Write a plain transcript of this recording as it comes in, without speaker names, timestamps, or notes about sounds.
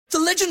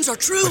legends are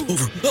true.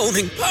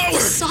 Overwhelming power. The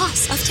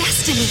sauce of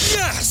destiny.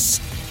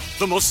 Yes!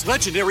 The most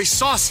legendary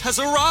sauce has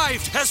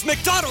arrived as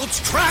McDonald's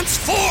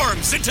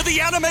transforms into the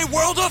anime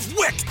world of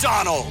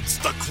WickDonald's.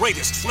 The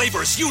greatest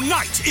flavors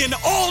unite in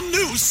all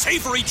new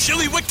savory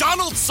chili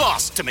McDonald's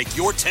sauce to make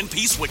your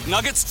 10-piece Wick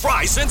Nuggets,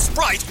 fries, and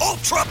Sprite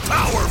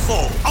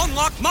ultra-powerful.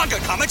 Unlock manga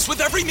comics with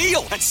every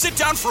meal and sit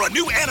down for a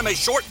new anime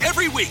short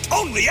every week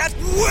only at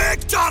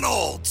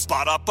WickDonald's.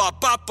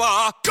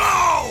 Ba-da-ba-ba-ba,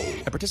 go!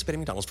 At participating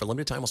McDonald's for a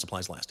limited time while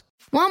supplies last.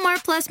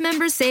 Walmart Plus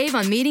members save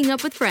on meeting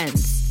up with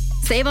friends.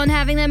 Save on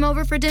having them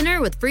over for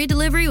dinner with free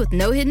delivery with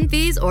no hidden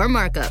fees or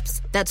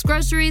markups. That's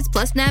groceries,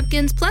 plus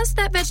napkins, plus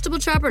that vegetable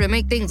chopper to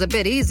make things a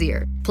bit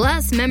easier.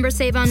 Plus, members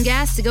save on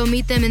gas to go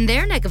meet them in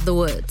their neck of the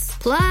woods.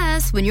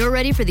 Plus, when you're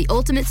ready for the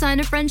ultimate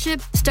sign of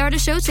friendship, start a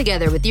show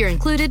together with your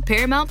included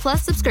Paramount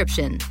Plus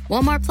subscription.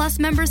 Walmart Plus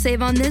members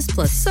save on this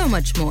plus so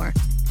much more.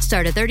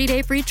 Start a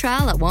 30-day free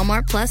trial at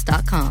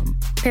walmartplus.com.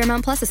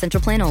 Paramount Plus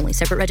Essential Plan only.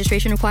 Separate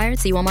registration required.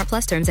 See Walmart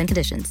Plus terms and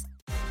conditions.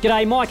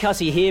 G'day, Mike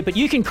Hussey here, but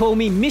you can call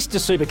me Mr.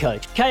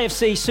 Supercoach.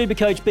 KFC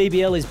Supercoach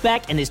BBL is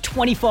back and there's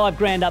 25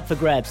 grand up for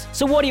grabs.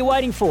 So what are you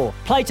waiting for?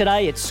 Play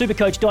today at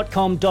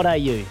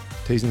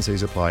supercoach.com.au. T's and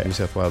C's apply. New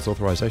South Wales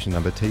authorisation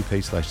number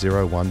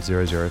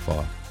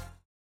TP/01005.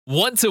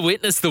 Want to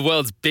witness the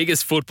world's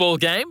biggest football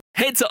game?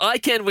 Head to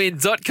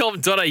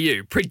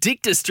iCanWin.com.au,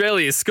 predict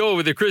Australia's score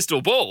with a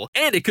crystal ball,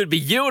 and it could be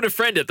you and a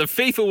friend at the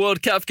FIFA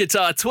World Cup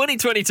Qatar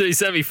 2022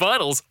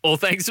 semi-finals, all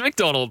thanks to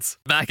McDonald's.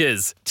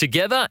 Maccas,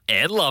 together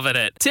and loving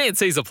it.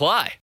 T&Cs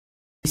apply.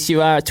 Yes,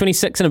 you are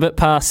 26 and a bit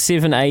past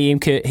 7 a.m.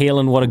 Kurt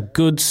Heelan, what a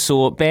good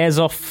sort. Bears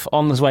off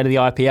on his way to the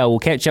IPL. We'll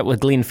catch up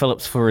with Glenn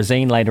Phillips for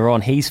Razine later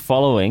on. He's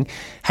following.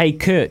 Hey,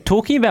 Kurt,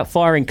 talking about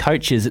firing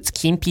coaches, it's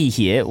Kempy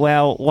here.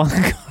 Well,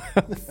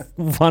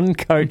 one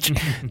coach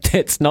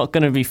that's not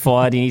going to be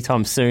fired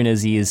anytime soon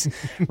as he is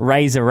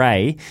Razor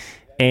Ray.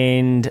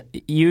 And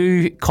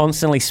you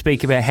constantly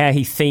speak about how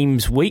he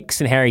themes weeks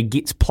and how he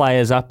gets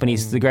players up and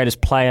he's the greatest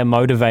player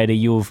motivator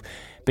you've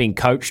been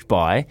coached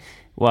by.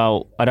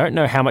 Well, I don't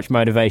know how much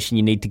motivation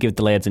you need to give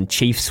the lads in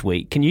Chiefs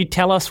week. Can you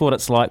tell us what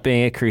it's like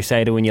being a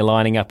Crusader when you're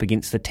lining up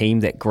against the team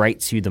that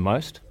grates you the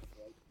most?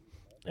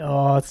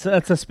 Oh, it's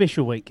a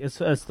special week. It's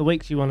the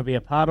weeks you want to be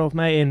a part of,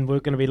 mate, and we're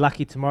going to be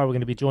lucky tomorrow. We're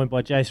going to be joined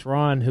by Jace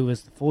Ryan, who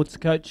is the Fords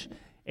coach,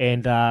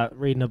 and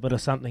reading a bit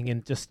of something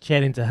and just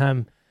chatting to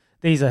him.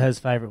 These are his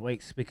favourite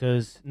weeks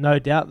because no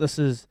doubt this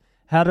is...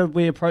 How did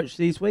we approach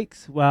these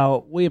weeks?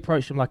 Well, we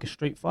approached them like a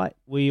street fight.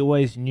 We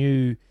always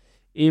knew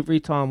every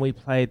time we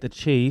played the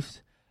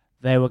Chiefs,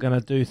 they were going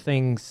to do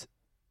things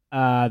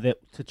that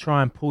to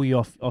try and pull you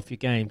off your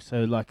game.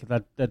 So, like,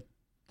 they'd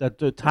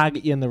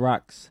target you in the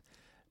rucks.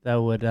 They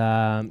would,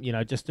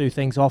 just do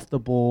things off the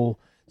ball.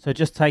 So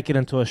just take it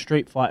into a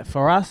street fight.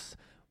 For us,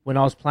 when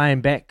I was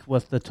playing back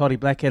with the Toddy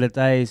Blackadder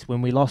days,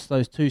 when we lost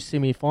those two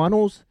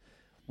semi-finals,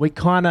 we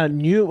kind of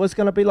knew it was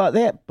going to be like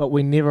that, but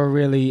we never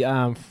really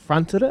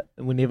fronted it,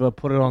 and we never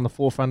put it on the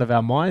forefront of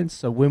our minds.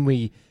 So when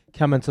we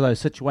come into those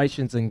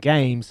situations and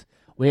games,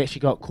 we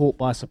actually got caught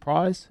by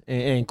surprise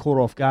and caught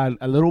off guard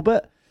a little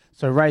bit.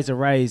 So Razor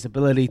Ray's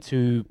ability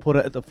to put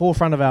it at the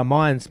forefront of our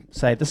minds,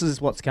 say, this is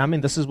what's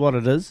coming, this is what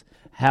it is,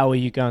 how are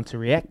you going to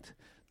react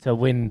to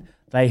when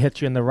they hit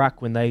you in the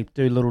ruck, when they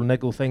do little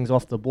niggle things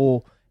off the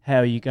ball, how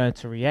are you going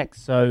to react?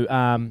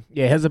 So,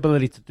 his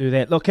ability to do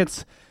that. Look,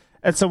 it's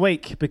a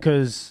week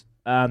because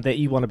that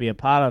you want to be a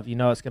part of. You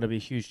know it's going to be a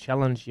huge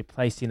challenge. You're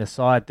placed in a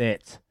side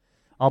that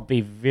I'll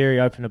be very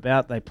open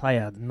about. They play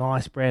a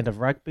nice brand of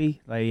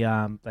rugby. They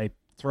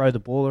throw the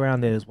ball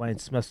around. There's Wayne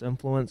Smith's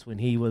influence when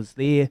he was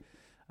there.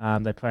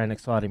 They play an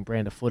exciting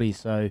brand of footy.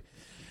 So,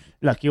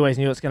 look, you always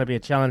knew it's going to be a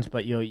challenge,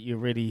 but you're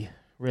really,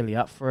 really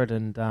up for it.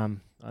 And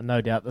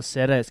no doubt this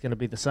Saturday it's going to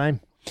be the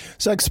same.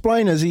 So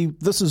explain,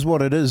 this is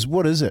what it is.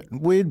 What is it?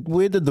 Where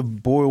did the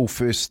boil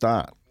first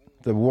start?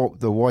 The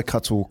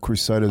Waikato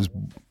Crusaders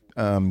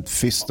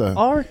festa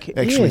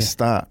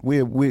start?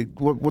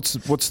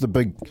 What's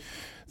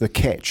the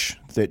catch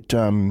that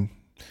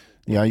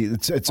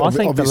it's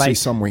obviously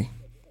somewhere.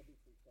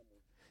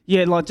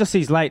 Yeah, like just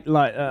these late,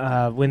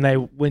 when they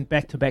went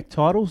back-to-back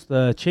titles,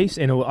 the Chiefs,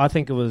 and I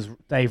think it was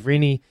Dave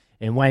Rennie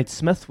and Wade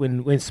Smith.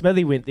 When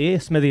Smithy went there,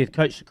 Smithy had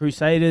coached the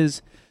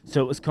Crusaders,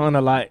 so it was kind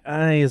of like,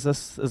 hey, is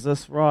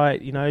this right?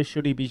 You know,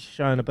 should he be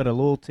showing a bit of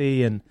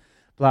loyalty and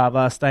blah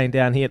blah, staying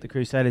down here at the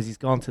Crusaders? He's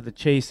gone to the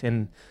Chiefs,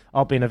 and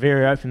I've been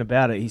very open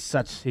about it. He's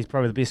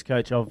probably the best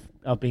coach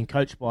I've been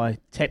coached by.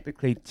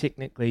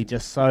 Technically,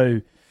 just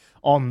so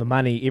on the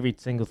money. Every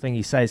single thing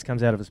he says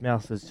comes out of his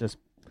mouth is just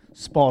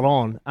spot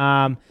on.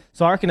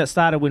 So I reckon it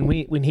started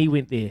when he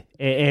went there,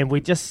 and we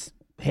just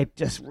had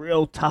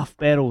real tough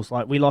battles.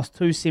 Like we lost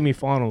two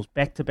semi-finals,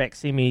 back-to-back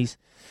semis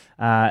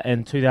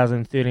in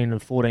 2013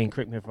 and 14.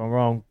 Correct me if I'm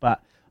wrong,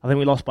 but I think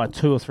we lost by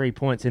 2 or 3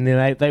 points, and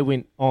then they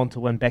went on to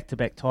win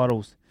back-to-back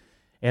titles.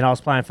 And I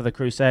was playing for the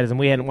Crusaders, and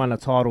we hadn't won a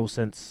title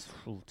since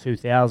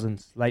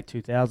 2000s, late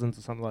 2000s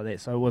or something like that.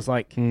 So it was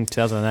like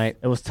 2008.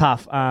 It was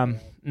tough.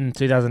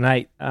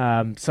 2008.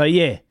 So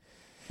yeah.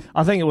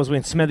 I think it was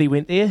when Smithy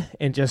went there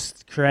and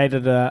just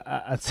created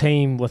a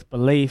team with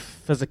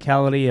belief,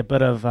 physicality, a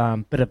bit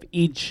of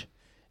edge.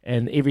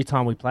 And every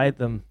time we played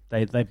them,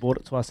 they brought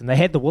it to us. And they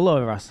had the wool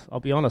over us. I'll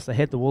be honest, they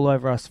had the wool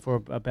over us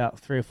for about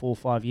 3 or 4 or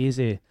 5 years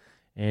there.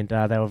 And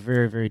they were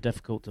very, very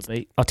difficult to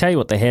beat. I'll tell you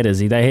what they had,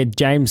 Izzy. They had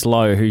James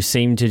Lowe, who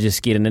seemed to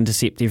just get an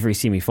intercept every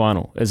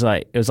semi-final. It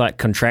was like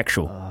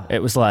contractual.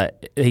 It was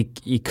like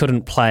he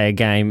couldn't play a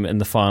game in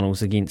the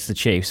finals against the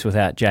Chiefs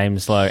without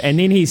James Lowe. And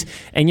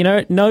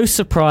then no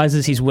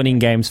surprises, he's winning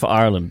games for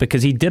Ireland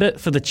because he did it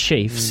for the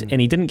Chiefs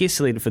and he didn't get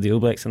selected for the All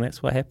Blacks, and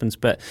that's what happens.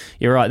 But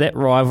you're right, that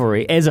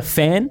rivalry, as a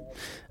fan,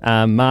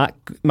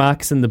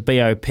 Mark's in the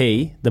BOP,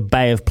 the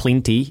Bay of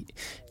Plenty,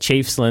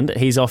 Chiefsland.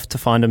 He's off to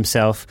find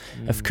himself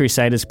of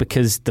Crusaders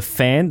because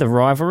the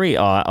rivalry.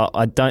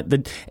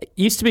 It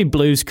used to be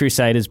Blues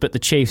Crusaders, but the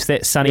Chiefs,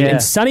 that Sonny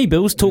and Sonny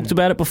Bills talked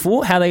about it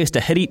before. How they used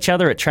to hit each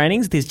other at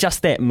trainings. There's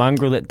just that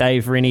mongrel that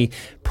Dave Rennie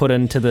put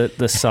into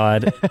the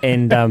side,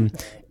 and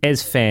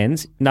as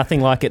fans,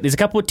 nothing like it. There's a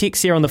couple of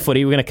texts here on the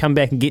footy. We're going to come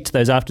back and get to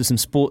those after some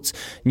sports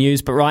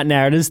news. But right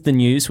now, it is the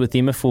news with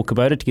Emma for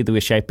Kubota. Together, we're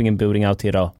shaping and building Aotearoa.